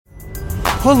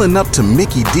Pulling up to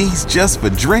Mickey D's just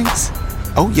for drinks?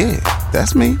 Oh yeah,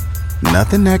 that's me.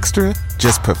 Nothing extra,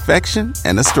 just perfection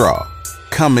and a straw.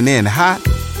 Coming in hot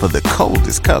for the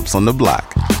coldest cups on the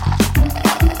block.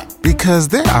 Because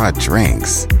there are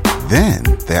drinks. Then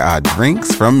there are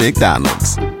drinks from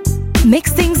McDonald's.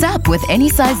 Mix things up with any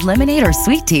size lemonade or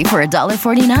sweet tea for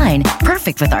 $1.49.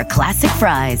 Perfect with our classic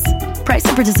fries. Price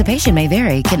and participation may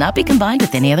vary. Cannot be combined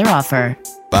with any other offer.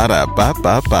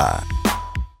 Ba-da-ba-ba-ba.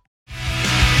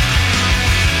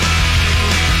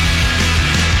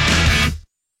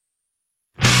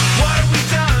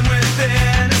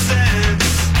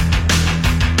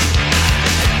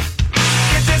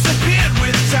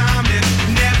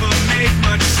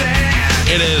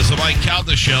 It is the Mike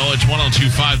Calta Show. It's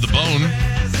 102.5 The Bone.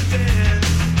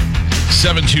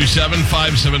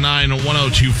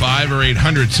 727-579-1025 or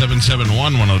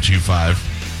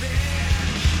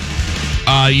 800-771-1025.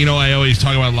 I always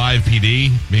talk about Live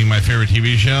PD being my favorite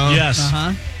TV show. Yes.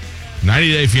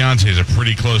 90 Day Fiancé is a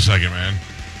pretty close second, man.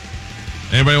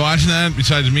 Anybody watching that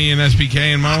besides me and SPK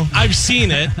and Mo? I've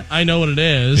seen it. I know what it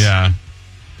is. Yeah.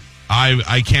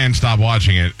 I can't stop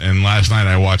watching it, and last night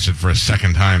I watched it for a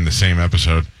second time, the same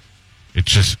episode.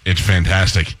 It's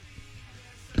fantastic.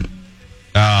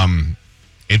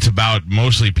 It's about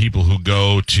mostly people who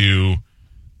go to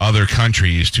other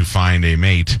countries to find a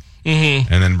mate and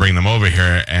then bring them over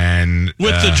here. And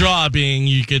with the draw being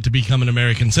you get to become an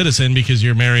American citizen because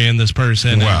you're marrying this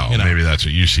person. Well, and, maybe that's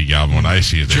what you see, Galvin. What I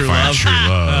see is they find true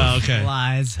love. Oh, okay.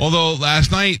 Lies. Although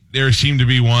last night there seemed to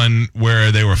be one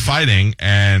where they were fighting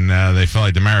and they felt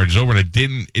like the marriage is over. And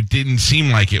it didn't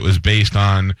seem like it was based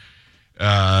on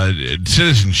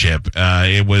citizenship.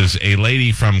 It was a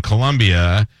lady from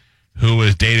Colombia who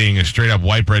was dating a straight up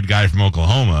white bread guy from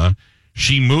Oklahoma.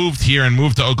 She moved here and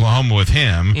moved to Oklahoma with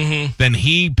him. Then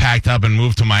he packed up and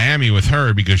moved to Miami with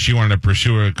her because she wanted to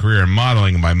pursue a career in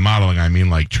modeling. And by modeling, I mean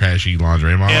like trashy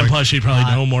lingerie modeling. And plus, she'd probably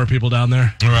know more people down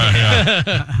there. Right,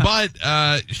 yeah. But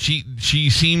she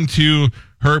seemed to...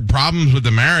 Her problems with the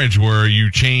marriage were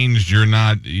you changed, you're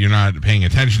not paying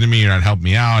attention to me, you're not helping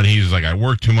me out. He's like, I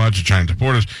work too much to try and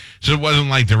support us. So it wasn't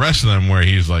like the rest of them where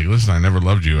he's like, listen, I never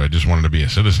loved you. I just wanted to be a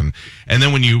citizen. And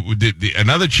then when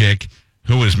another chick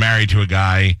who was married to a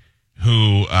guy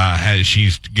who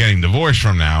she's getting divorced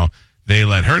from now, they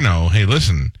let her know, hey,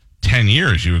 listen, 10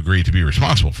 years you agreed to be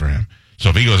responsible for him. So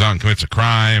if he goes out and commits a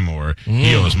crime or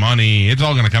he owes money, it's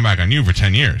all going to come back on you for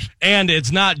 10 years. And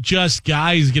it's not just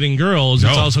guys getting girls. No.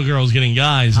 It's also girls getting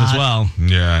guys as well.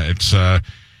 Yeah, it's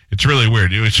really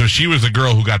weird. So she was the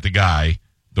girl who got the guy,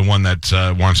 the one that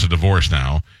wants a divorce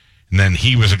now. And then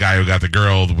he was a guy who got the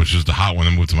girl, which is the hot one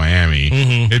that moved to Miami.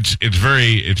 It's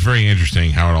very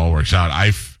interesting how it all works out. I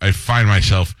find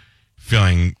myself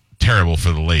feeling terrible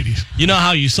for the ladies. You know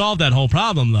how you solve that whole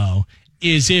problem, though,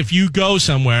 is if you go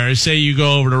somewhere, say you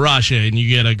go over to Russia and you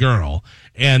get a girl,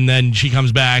 and then she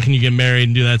comes back and you get married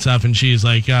and do that stuff, and she's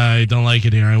like, I don't like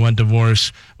it here, I want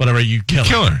divorce, whatever, you kill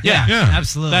her. Yeah,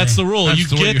 absolutely. That's the rule. That's you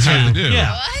what get you have to do.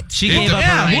 Yeah. What? She gave up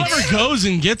her rights. Whoever goes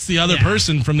and gets the other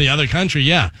person from the other country,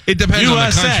 It depends on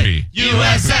the country.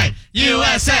 USA.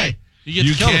 You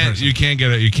get to kill the person. You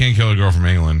can't kill a girl from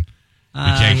England. You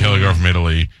can't kill a girl from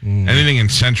Italy. Anything in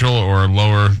Central or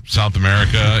Lower South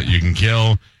America, you can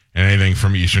kill. And anything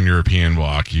from Eastern European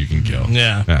bloc, you can kill.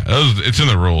 Yeah. It's in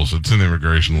the rules. It's in the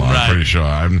immigration law. Right. I'm pretty sure.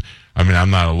 I'm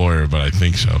not a lawyer, but I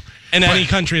think so. And any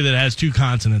country that has two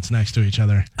continents next to each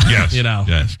other. Yes.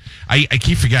 Yes. I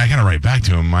keep forgetting. I got to write back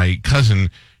to him. My cousin,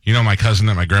 my cousin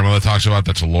that my grandmother talks about,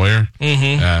 that's a lawyer,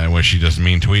 where she does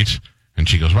mean tweets. And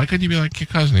she goes, why couldn't you be like your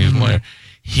cousin? He's a lawyer.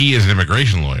 He is an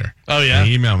immigration lawyer. Oh, yeah? And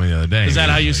he emailed me the other day. Is that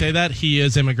how you say that? He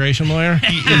is immigration lawyer?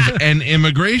 He is an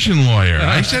immigration lawyer.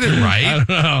 I said it right. I don't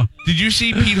know. Did you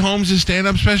see Pete Holmes'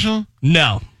 stand-up special?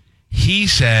 No. He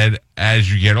said,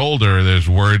 as you get older, there's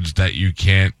words that you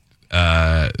can't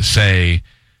say.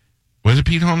 Was it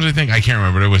Pete Holmes, I think? I can't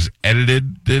remember. It was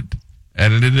edited it.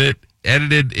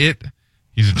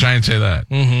 He's a try and say that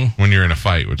when you're in a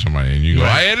fight with somebody and you go,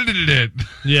 I edited it.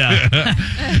 Yeah.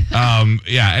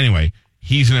 Anyway.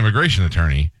 He's an immigration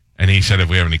attorney, and he said if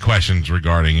we have any questions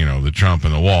regarding, the Trump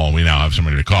and the wall, we now have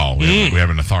somebody to call. We have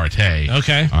an authority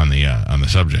on the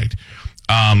subject.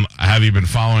 Have you been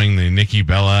following the Nikki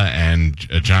Bella and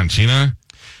John Cena?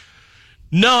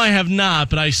 No, I have not,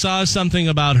 but I saw something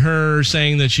about her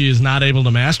saying that she is not able to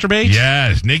masturbate.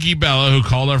 Yes, Nikki Bella, who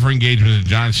called off her engagement with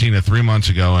John Cena 3 months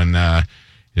ago and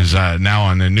is now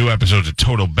on the new episodes of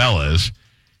Total Bellas.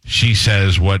 She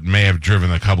says what may have driven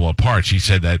the couple apart. She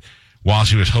said that while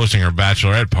she was hosting her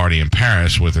bachelorette party in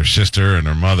Paris with her sister and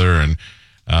her mother and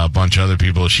a bunch of other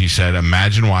people, she said,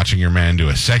 imagine watching your man do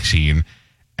a sex scene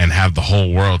and have the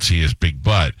whole world see his big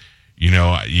butt, you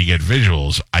get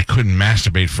visuals. I couldn't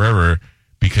masturbate forever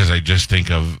because I just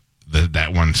think of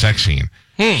that one sex scene.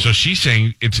 So she's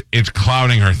saying it's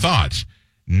clouding her thoughts.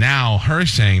 Now her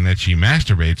saying that she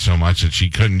masturbates so much that she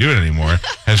couldn't do it anymore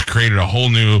has created a whole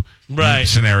new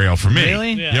scenario for me.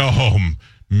 Really? Yeah.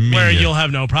 Where you'll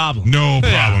have no problem. No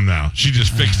problem now. She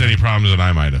just fixed any problems that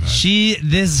I might have had.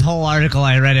 This whole article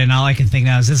I read, and all I can think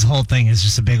now is this whole thing is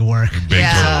just a big work.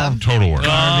 Total work.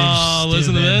 Oh,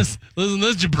 listen to this. Listen to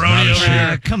this jabroni over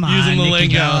here. Come on, using the Nikki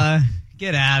lingo. Gala.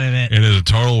 Get out of it. It is a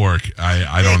total work.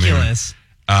 I don't even. Ridiculous.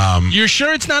 You're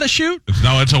sure it's not a shoot?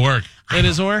 No, it's a work. It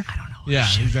is a work? I don't know. Yeah,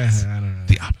 exactly. I don't know.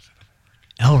 The opposite.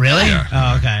 Oh, really? Yeah.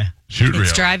 Oh, okay. Shoot real.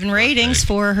 It's driving ratings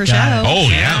for her Got show. Oh,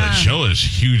 yeah. The show is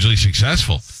hugely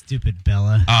successful. Stupid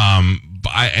Bella.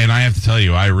 I have to tell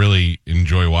you, I really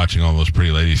enjoy watching all those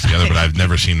pretty ladies together, but I've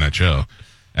never seen that show.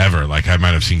 Ever. Like, I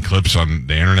might have seen clips on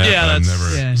the internet, Yeah, but I've that's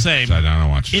never same. sat down and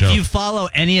watched the show. If you follow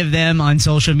any of them on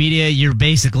social media, you're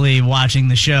basically watching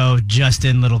the show just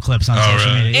in little clips on social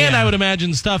really? media. And I would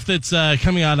imagine stuff that's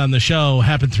coming out on the show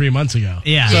happened 3 months ago.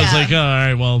 Yeah. So Yeah. it's like, oh, all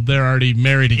right, well, they're already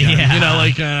married again. Yeah.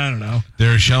 I don't know.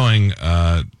 They're showing,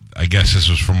 I guess this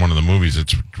was from one of the movies.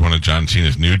 It's one of John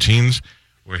Cena's new teens,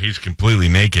 where he's completely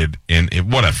naked, and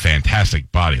what a fantastic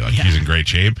body. Like, he's in great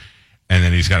shape. And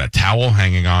then he's got a towel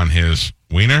hanging on his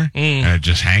wiener, and it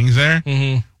just hangs there,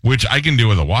 which I can do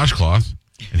with a washcloth.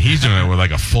 And he's doing it with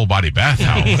like a full body bath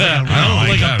towel. I don't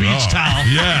like that a at beach all. towel.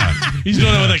 Yeah. He's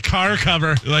doing it with a car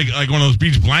cover. Like one of those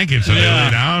beach blankets that they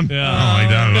lay down. Yeah. I don't like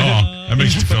that at all. That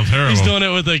makes me feel terrible. He's doing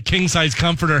it with a king-size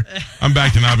comforter. I'm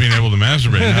back to not being able to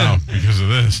masturbate now because of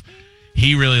this.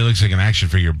 He really looks like an action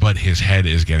figure, but his head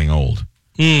is getting old.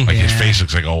 Like his face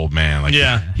looks like an old man. Like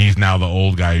he's now the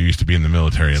old guy who used to be in the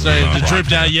military. So the drip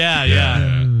down,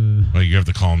 yeah. Well, you have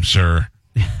to call him sir.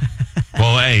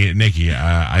 Well, hey, Nikki,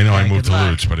 I know I moved to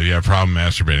Lutz, but if you have a problem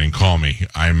masturbating, call me.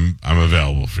 I'm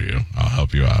available for you. I'll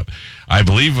help you out. I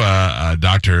believe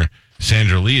Dr.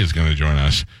 Sandra Lee is going to join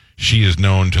us. She is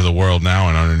known to the world now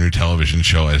and on her new television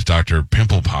show as Dr.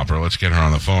 Pimple Popper. Let's get her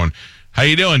on the phone. How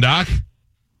you doing, Doc?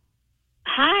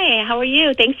 Hi, how are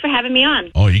you? Thanks for having me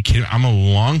on. Oh, you kidding? I'm a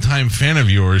longtime fan of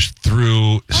yours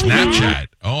through Snapchat.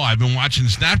 Oh, I've been watching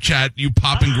Snapchat. You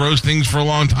pop and gross things for a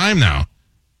long time now.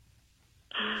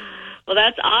 Well,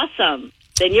 that's awesome.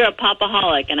 Then you're a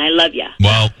popaholic, and I love you.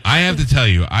 Well, I have to tell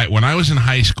you, when I was in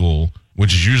high school,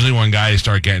 which is usually when guys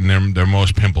start getting their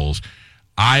most pimples,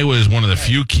 I was one of the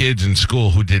few kids in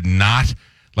school who did not,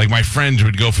 like my friends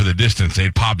would go for the distance.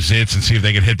 They'd pop zits and see if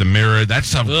they could hit the mirror. That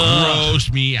stuff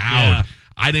grossed me out. Yeah.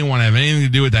 I didn't want to have anything to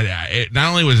do with that.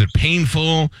 Not only was it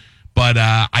painful, but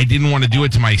I didn't want to do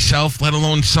it to myself, let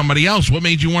alone somebody else. What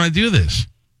made you want to do this?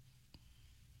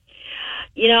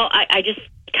 You know, I just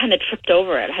kind of tripped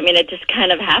over it. I mean, it just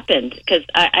kind of happened because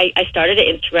I started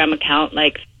an Instagram account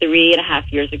like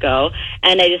 3.5 years ago,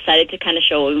 and I decided to kind of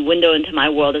show a window into my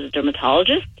world as a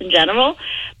dermatologist in general.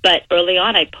 But early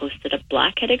on, I posted a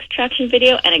blackhead extraction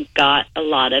video, and it got a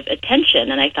lot of attention.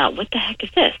 And I thought, what the heck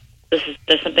is this?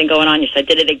 There's something going on here. So I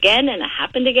did it again, and it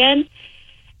happened again.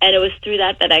 And it was through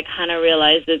that I kind of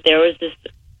realized that there was this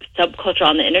subculture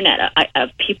on the internet of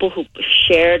people who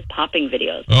shared popping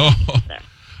videos. Oh,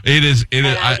 it is. And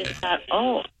I just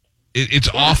thought, it's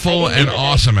awful and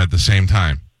awesome at the same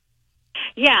time.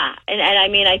 Yeah, and I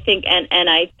mean, I think, and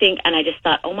I just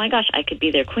thought, oh my gosh, I could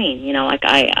be their queen. You know, like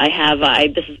I have,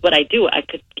 this is what I do. I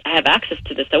have access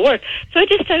to this at work. So I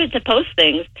just started to post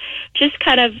things, just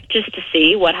to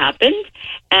see what happened.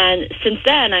 And since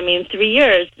then, I mean, 3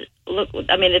 years. Look,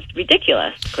 I mean, it's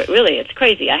ridiculous. Really, it's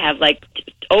crazy. I have like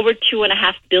over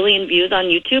 2.5 billion views on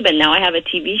YouTube, and now I have a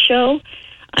TV show.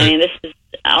 I mean, this is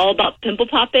all about pimple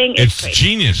popping. It's crazy.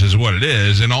 genius is what it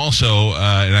is. And also,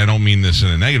 and I don't mean this in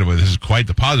a negative way, this is quite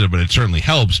the positive, but it certainly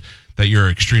helps that you're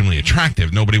extremely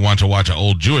attractive. Nobody wants to watch an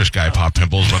old Jewish guy pop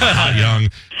pimples with a hot, young,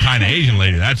 kind of Asian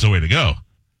lady. That's the way to go.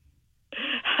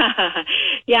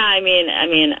 Yeah, I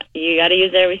mean, you got to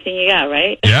use everything you got,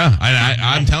 right? Yeah,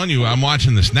 I'm telling you, I'm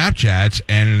watching the Snapchats,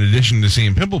 and in addition to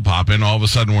seeing pimple popping, all of a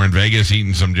sudden we're in Vegas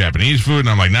eating some Japanese food, and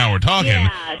I'm like, now we're talking.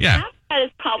 Yeah. Snapchat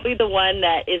is probably the one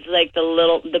that is like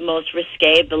the most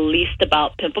risque, the least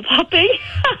about pimple popping.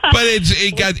 But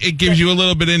it gives you a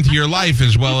little bit into your life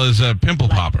as well as a pimple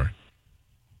popper.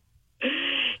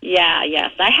 Yeah,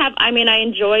 yes, I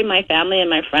enjoy my family and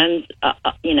my friends,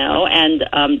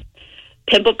 and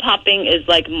pimple popping is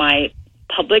like my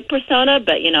public persona,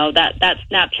 but that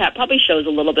Snapchat probably shows a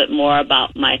little bit more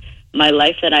about my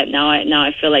life that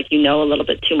I feel like you know a little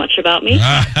bit too much about me.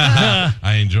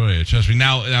 I enjoy it. Trust me.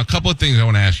 Now, a couple of things I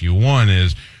want to ask you. One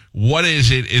is, what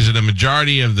is it? Is it a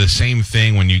majority of the same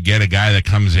thing when you get a guy that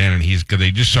comes in and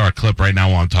they just saw a clip right now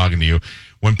while I'm talking to you.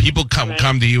 When people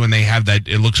come to you and they have that,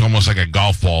 it looks almost like a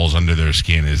golf ball's under their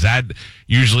skin. Is that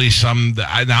usually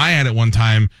I had it one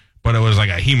time, but it was like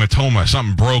a hematoma,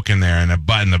 something broke in there, and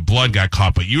the blood got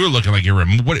caught. But you were looking like you're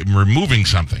removing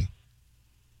something.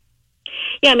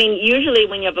 Yeah, I mean, usually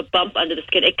when you have a bump under the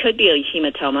skin, it could be a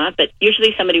hematoma, but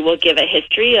usually somebody will give a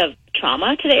history of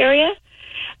trauma to the area.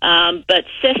 But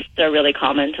cysts are really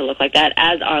common to look like that,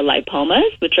 as are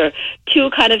lipomas, which are two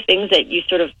kind of things that you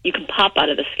can pop out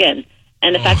of the skin.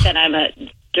 And the fact that I'm a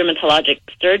dermatologic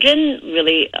surgeon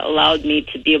really allowed me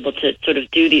to be able to sort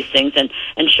of do these things and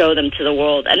show them to the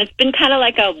world. And it's been kind of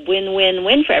like a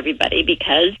win-win-win for everybody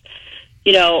because,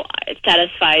 it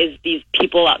satisfies these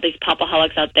people, these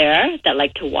popaholics out there that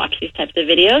like to watch these types of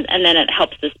videos. And then it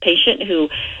helps this patient who,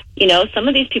 some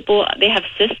of these people, they have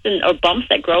cysts or bumps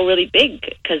that grow really big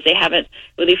because they haven't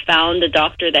really found a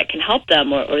doctor that can help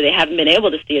them or they haven't been able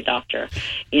to see a doctor,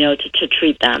 to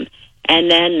treat them. And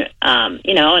then,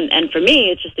 and for me,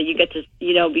 it's just that you get to,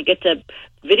 we get to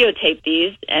videotape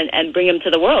these and bring them to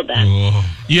the world then. Whoa.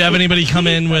 You have anybody come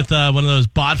in with one of those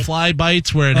botfly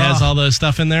bites where it has all the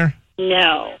stuff in there?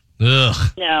 No.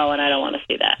 Ugh. No, and I don't want to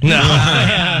see that. No.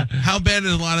 How bad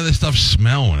does a lot of this stuff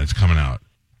smell when it's coming out?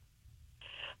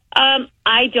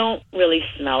 I don't really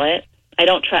smell it. I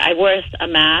don't try. I wear a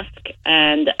mask,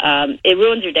 and it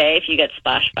ruins your day if you get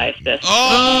splashed by a cyst.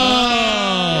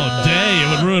 Oh, dang! It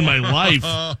would ruin my life.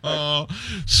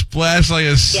 Splash by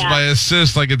a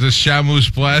cyst, like it's a Shamu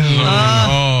splash.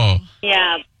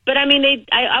 Yeah, but I mean,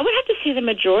 I would have to say the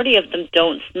majority of them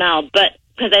don't smell, but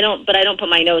because I don't put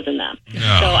my nose in them, so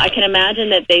I can imagine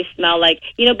that they smell like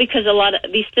because a lot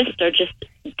of these cysts are just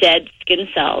dead skin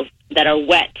cells that are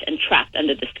wet and trapped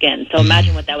under the skin. So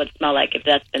imagine what that would smell like if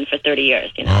that's been for 30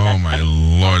 years. Oh my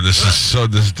Lord, this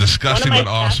is disgusting but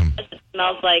awesome. It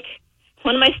smells like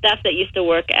one of my staff that used to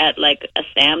work at like a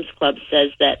Sam's Club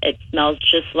says that it smells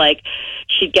just like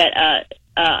she'd get a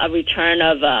return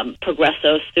of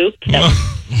Progresso soup that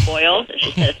was boiled.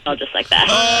 She said it smelled just like that.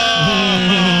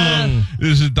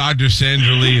 This is Dr.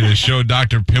 Sandra Lee. The show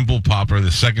Dr. Pimple Popper,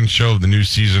 the second show of the new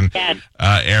season,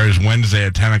 airs Wednesday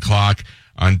at 10 o'clock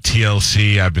on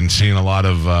TLC. I've been seeing a lot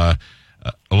of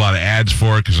ads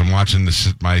for it because I'm watching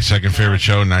my second favorite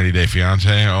show, 90 Day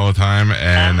Fiancé, all the time.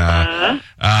 And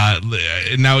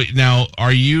now,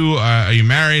 are you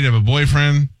married? Have a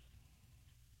boyfriend?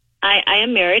 I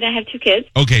am married. I have 2 kids.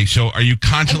 Okay, so are you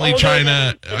constantly trying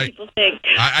to? People think.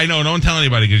 I know. Don't tell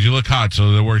anybody because you look hot,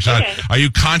 so it works out. Are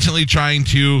you constantly trying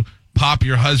to pop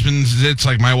your husband's zits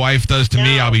like my wife does to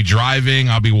me? I'll be driving,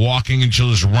 I'll be walking, and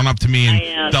she'll just run up to me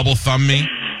and double thumb me.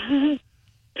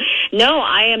 No,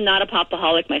 I am not a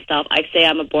popaholic myself. I say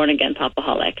I'm a born-again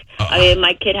popaholic. I mean,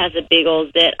 my kid has a big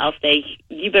old zit. I'll say,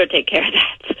 you better take care of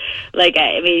that. Like,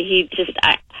 he just,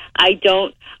 I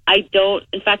don't,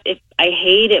 in fact, I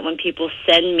hate it when people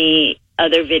send me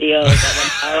other videos that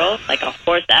went viral, like a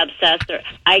horse abscess, or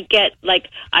I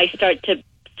start to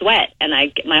sweat and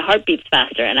my heart beats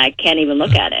faster and I can't even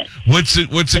look at it. What's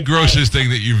the grossest thing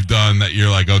that you've done that you're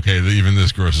like, okay, even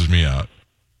this grosses me out?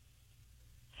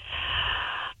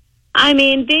 I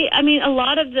mean, a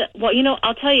lot of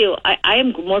I'll tell you, I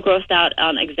am more grossed out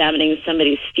on examining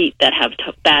somebody's feet that have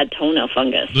bad toenail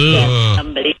fungus than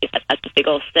somebody that has a big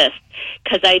old cyst.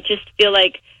 Because I just feel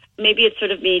like maybe it's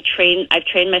sort of I've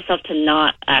trained myself to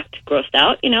not act grossed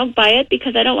out, by it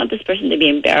because I don't want this person to be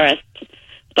embarrassed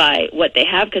by what they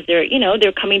have because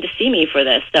they're coming to see me for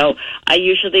this. So I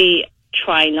usually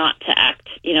try not to act,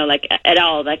 like at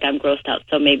all like I'm grossed out.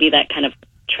 So maybe that kind of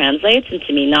translates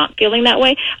into me not feeling that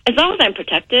way. As long as I'm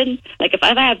protected, like if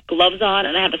I have gloves on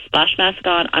and I have a splash mask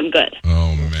on, I'm good.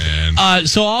 Oh, man.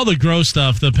 So all the gross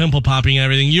stuff, the pimple popping and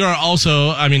everything, you are also,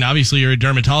 obviously you're a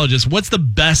dermatologist. What's the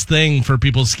best thing for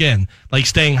people's skin? Like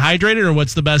staying hydrated, or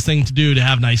what's the best thing to do to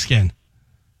have nice skin?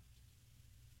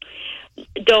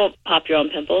 Don't pop your own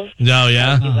pimples. No,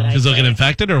 yeah? Because they'll get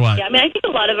infected or what? Yeah, I think a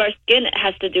lot of our skin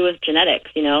has to do with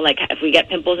genetics, like if we get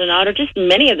pimples or not, or just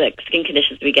many of the skin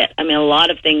conditions we get. A lot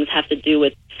of things have to do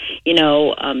with,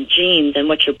 genes and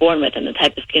what you're born with and the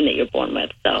type of skin that you're born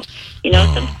with. So,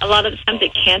 a lot of times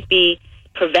it can't be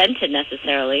prevented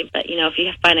necessarily, but, if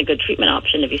you find a good treatment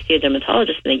option, if you see a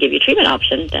dermatologist and they give you a treatment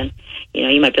option, then,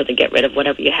 you might be able to get rid of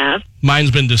whatever you have.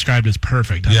 Mine's been described as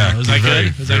perfect. Yeah. Is that good?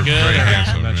 Is that good? Very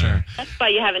handsome, I'm not sure. That's why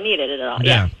you haven't needed it at all.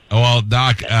 Yeah. Well,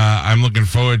 Doc, I'm looking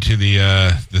forward to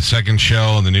the second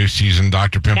show of the new season,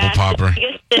 Dr. Pimple Popper. That's the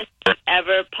biggest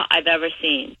cyst I've ever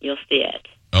seen. You'll see it.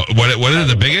 Oh, what is it,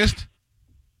 the biggest?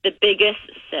 The biggest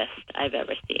cyst I've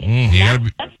ever seen.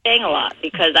 That's saying a lot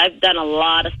because I've done a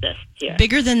lot of cysts here.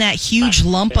 Bigger than that huge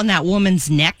lump on that woman's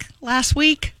neck last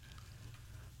week?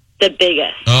 The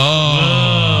biggest. Oh,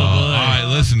 all right.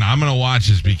 Listen, I'm going to watch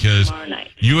this because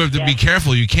you have to be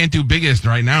careful. You can't do biggest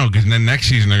right now because then next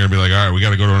season they're going to be like, all right, we got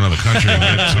to go to another country and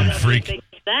get some freak.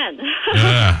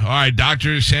 Yeah. All right,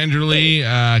 Dr. Sandra Lee,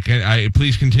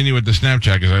 please continue with the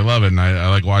Snapchat because I love it and I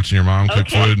like watching your mom cook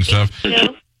food and stuff.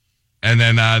 And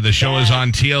then the show is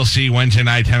on TLC Wednesday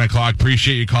night, 10 o'clock.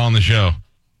 Appreciate you calling the show.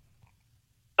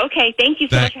 Okay, thank you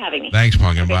so much for having me. Thanks,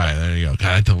 Pumpkin. Bye. There you go. God,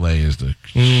 that delay is the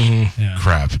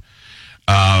crap.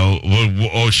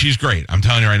 She's great. I'm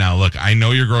telling you right now. Look, I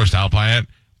know you're grossed out by it,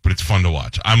 but it's fun to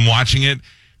watch. I'm watching it.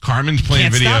 Carmen's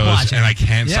playing videos, and I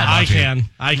can't stop watching.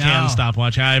 I can stop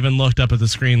watching. I haven't looked up at the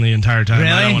screen the entire time.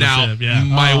 Really? Now,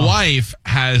 my wife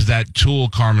has that tool,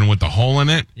 Carmen, with the hole in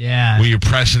it. Yeah. Where you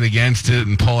press it against it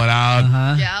and pull it out.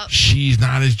 Uh-huh. Yeah. She's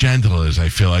not as gentle as I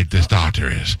feel like this doctor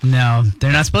is. No,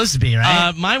 they're not supposed to be,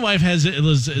 right? My wife has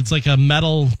it's like a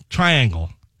metal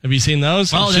triangle. Have you seen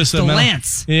those? Oh, it's that's the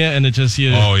lance. Yeah, and it just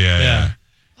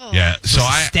Yeah. So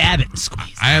stab it and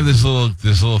squeeze. I have this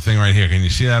little thing right here. Can you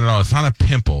see that at all? It's not a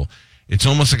pimple. It's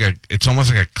almost like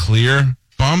a clear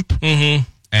bump. Mm-hmm.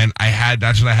 And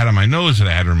that's what I had on my nose that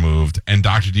I had removed. And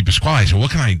Dr. DePasquale, I said,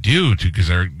 what can I do because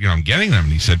I'm getting them?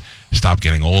 And he said, stop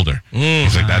getting older.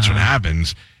 He's like, that's what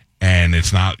happens. And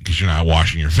it's not because you're not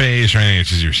washing your face or anything. It's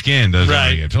just your skin does it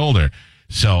when it gets older.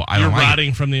 So I don't like it. You're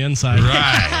rotting from the inside.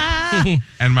 Right.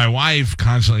 And my wife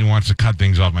constantly wants to cut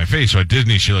things off my face. So at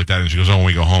Disney, she looked at it and she goes, when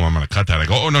we go home, I'm going to cut that. I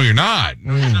go, oh, no, you're not.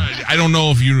 I don't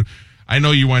know if you... I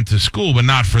know you went to school, but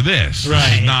not for this. Right.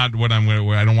 This is not what I'm going to...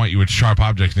 I don't want you with sharp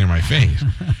objects near my face.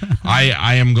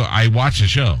 I watch the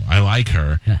show. I like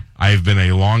her. Yeah. I've been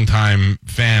a long-time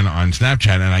fan on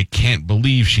Snapchat, and I can't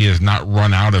believe she has not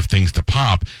run out of things to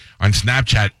pop. On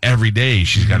Snapchat, every day,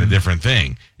 she's got a different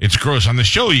thing. It's gross. On the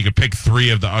show, you could pick 3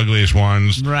 of the ugliest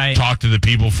ones, talk to the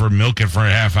people milk it for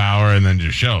a half hour, and then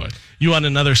just show it. You want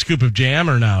another scoop of jam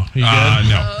or no? You good?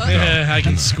 No. I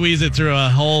can squeeze it through a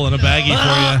hole in a baggie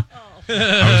for you.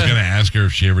 I was going to ask her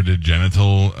if she ever did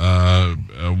genital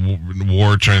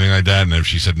warts or anything like that, and if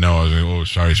she said no, I was like, oh,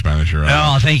 sorry, Spanish.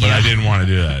 Thank you. But I didn't want to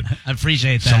do that. I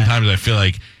appreciate that. Sometimes I feel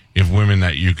like if women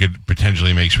that you could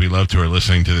potentially make sweet love to are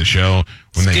listening to the show,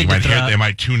 when they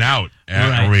might tune out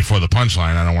before the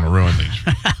punchline. I don't want to ruin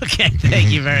things. Okay, thank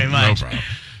you very much. No problem.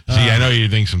 See, I know you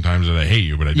think sometimes that I hate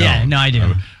you, but I don't. Yeah, no, I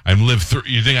do. I've lived through...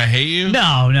 You think I hate you?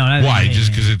 No. Why?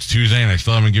 Just because it's Tuesday and I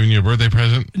still haven't given you a birthday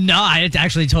present? No, I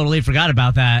actually totally forgot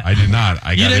about that. I did not.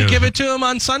 You didn't give it to him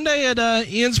on Sunday at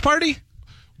Ian's party?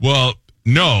 Well,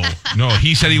 no.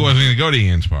 He said he wasn't going to go to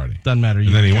Ian's party. Doesn't matter.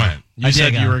 And then he went. You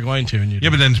said you were going to. And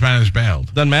you but then Spanish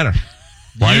bailed. Doesn't matter.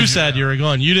 You said you were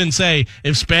going. You didn't say,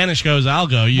 if Spanish goes, I'll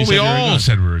go. We all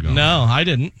said we were going. No, I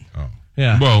didn't. Oh.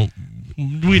 Yeah. Well...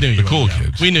 We knew you the cool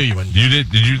kids. We knew you wouldn't. You did?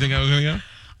 Did you think I was going to go?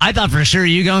 I thought for sure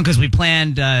you going because we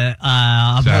planned a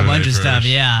whole bunch of stuff.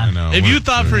 Yeah. I know. If you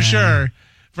thought for sure,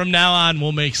 from now on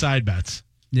we'll make side bets.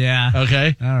 Yeah.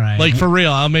 Okay. All right. Like for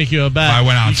real, I'll make you a bet. If I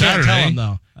went out you Saturday. Can't tell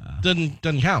him though.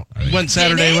 Doesn't count. You went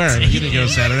Saturday where? You didn't go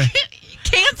Saturday.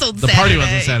 Canceled. The party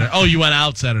wasn't Saturday. Oh, you went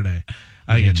out Saturday.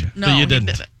 I get you. No, but you didn't.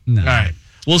 Didn't. No. All right.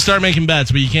 We'll start making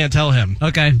bets, but you can't tell him.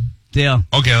 Okay. Deal.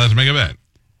 Okay, let's make a bet.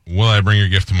 Will I bring your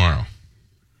gift tomorrow?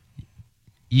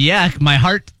 Yeah, my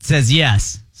heart says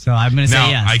yes, so I'm going to say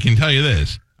yes. Now, I can tell you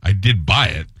this. I did buy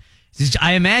it.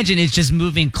 I imagine it's just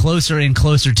moving closer and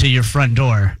closer to your front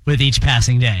door with each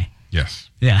passing day. Yes.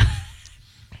 Yeah.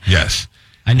 Yes.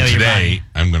 I know you're Today,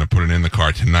 I'm going to put it in the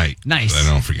car tonight. Nice. So I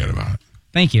don't forget about it.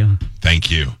 Thank you. Thank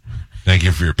you. Thank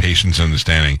you for your patience and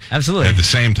understanding. Absolutely. At the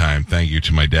same time, thank you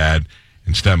to my dad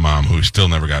and stepmom, who still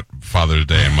never got Father's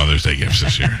Day and Mother's Day gifts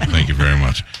this year. Thank you very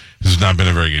much. This has not been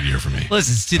a very good year for me.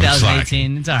 Listen, it's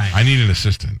 2018. It's all right. I need an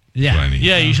assistant. Yeah. That's what I need.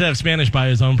 Yeah, you should have Spanish buy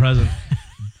his own present.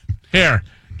 Here,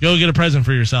 go get a present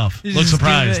for yourself. Look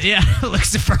surprised. Yeah, look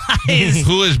surprised.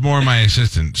 Who is more my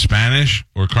assistant, Spanish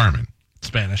or Carmen?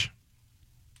 Spanish.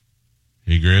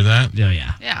 You agree with that? Oh,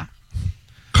 yeah. Yeah.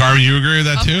 Carmen, you agree with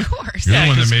that too? Of course. You're Yeah, the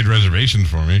one that 'cause- made reservations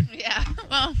for me. Yeah.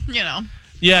 Well, you know.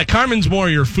 Yeah, Carmen's more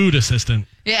your food assistant.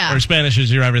 Yeah. Or Spanish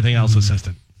is your everything else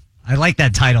assistant. I like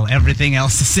that title, Everything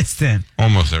Else Assistant.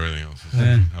 Almost everything else.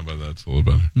 How about that? It's a little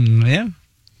better. Yeah.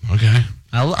 Okay.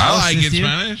 I'll like assist it you.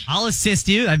 Spanish. I'll assist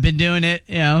you. I've been doing it,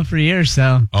 for years,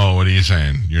 so. Oh, what are you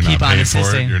saying? You're Keep not on paid for it?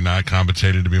 assisting. You're not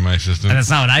compensated to be my assistant? And that's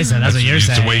not what I said. That's what you're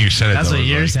saying. It's the way you said it, That's though. what It was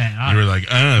you're like- saying. You were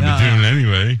like, I've been doing it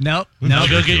anyway. Nope. No,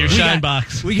 go get your We shine got-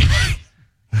 box. We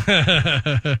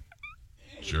got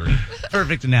Sure.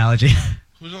 perfect analogy.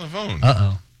 Who's on the phone?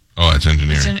 Uh-oh. Oh, it's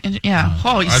engineering. Yeah.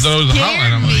 Oh, you I thought it was a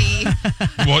hotline. I'm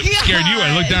scared like, what scared you?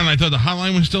 I looked down and I thought the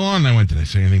hotline was still on. And I went, did I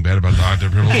say anything bad about Dr.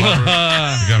 Pimple Popper?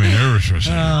 You got me nervous for a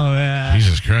second. Oh, yeah.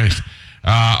 Jesus Christ.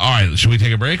 All right, should we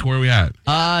take a break? Where are we at?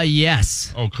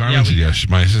 Yes. Oh, Carmen said yes.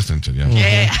 My assistant said yes.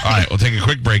 Yeah. All right, we'll take a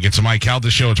quick break. It's the Mike Calta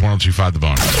Show. It's 102.5 The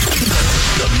Bone.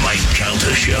 The Mike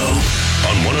Calta Show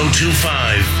on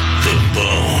 102.5 The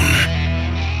Bone.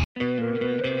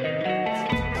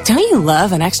 Don't you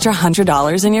love an extra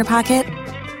 $100 in your pocket?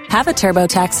 Have a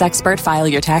TurboTax expert file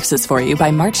your taxes for you by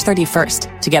March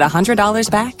 31st to get $100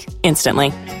 back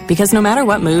instantly. Because no matter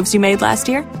what moves you made last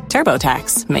year,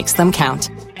 TurboTax makes them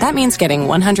count. That means getting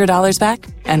 $100 back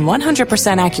and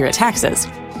 100% accurate taxes,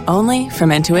 only from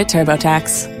Intuit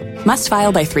TurboTax. Must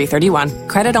file by 3/31.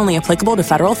 Credit only applicable to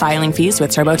federal filing fees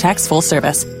with TurboTax full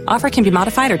service. Offer can be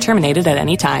modified or terminated at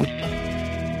any time.